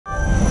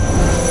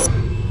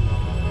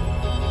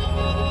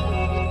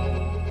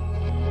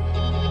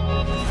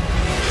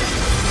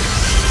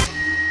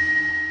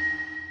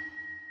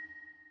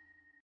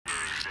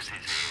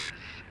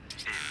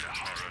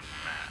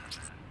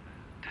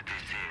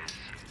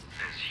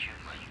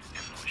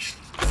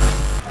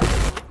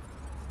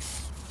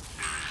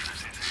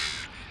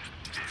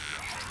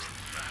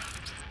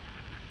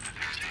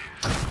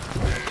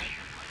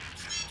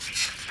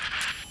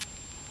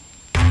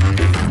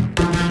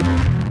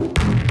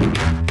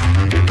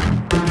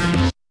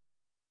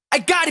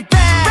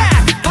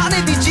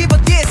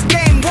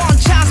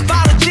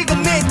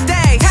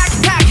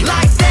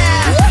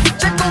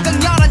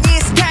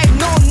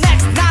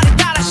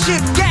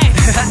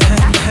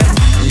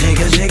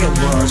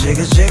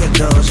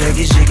지겨도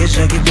제기시계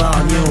봐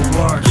New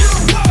World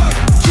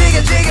지겨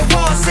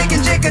워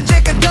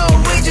지끈지끈 또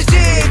이제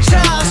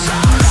지쳤어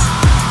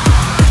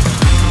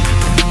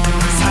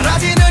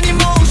사라지는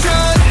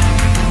emotion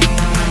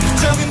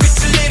적은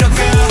빛을 잃어가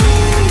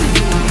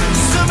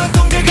숨은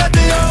동태가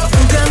되어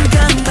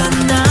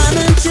깜깜한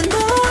나는 진도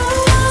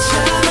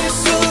참을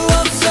수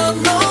없어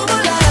No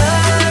more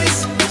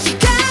lies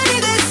시간이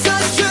됐어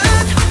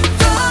Shoot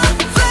the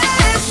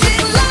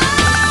flashing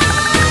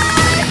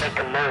light Make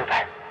a move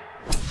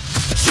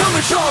춤을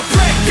춰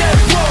break that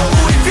wall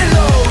우리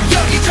pillow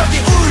여기저기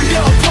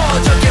울려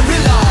퍼져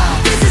Guerrilla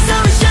This is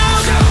how we show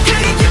크게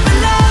keep it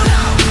low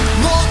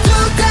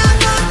모두가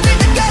눈뜰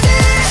때까지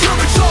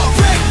춤을 춰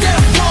break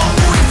that wall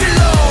우리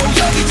pillow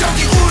여기저기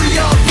울려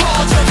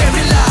퍼져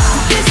Guerrilla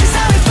This is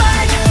how we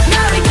fight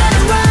now we got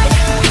it right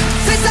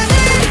세상을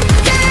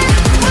get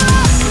what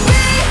we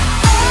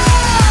are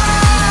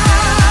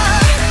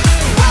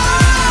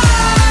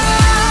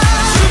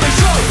춤을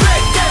춰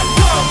break that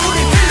wall 우리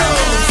pillow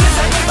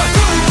세상을 바꿀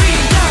We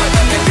are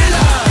the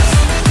Guerrillas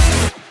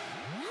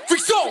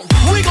Freak zone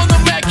We gonna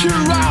make you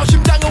out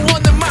심장은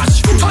원하는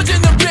맛이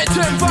터지는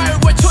비트는 fire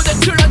외쳐대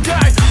틀란달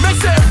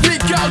맥스의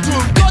빛가두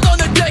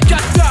걷어낼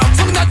때까지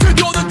성나들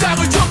도는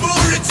땅을 전부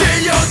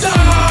울리치려다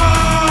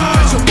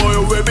저 모여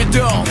we be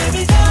done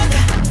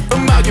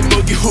음악이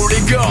무기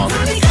훌리건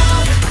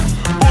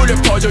울려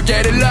퍼져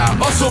게릴라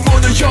어서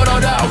문을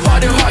열어라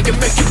화려하게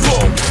make it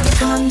boom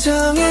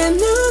감정에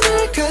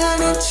눈을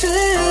감은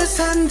채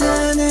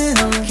산다는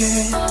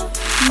게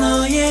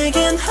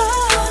너에겐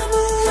아무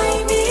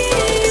의미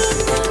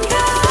없는가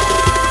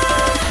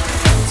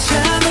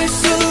참을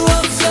수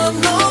없어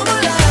No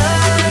more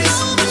lies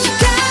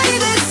시간이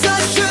됐어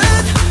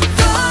Shoot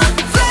the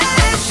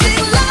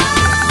flashing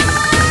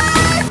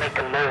light Make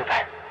a move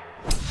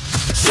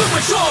춤을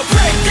춰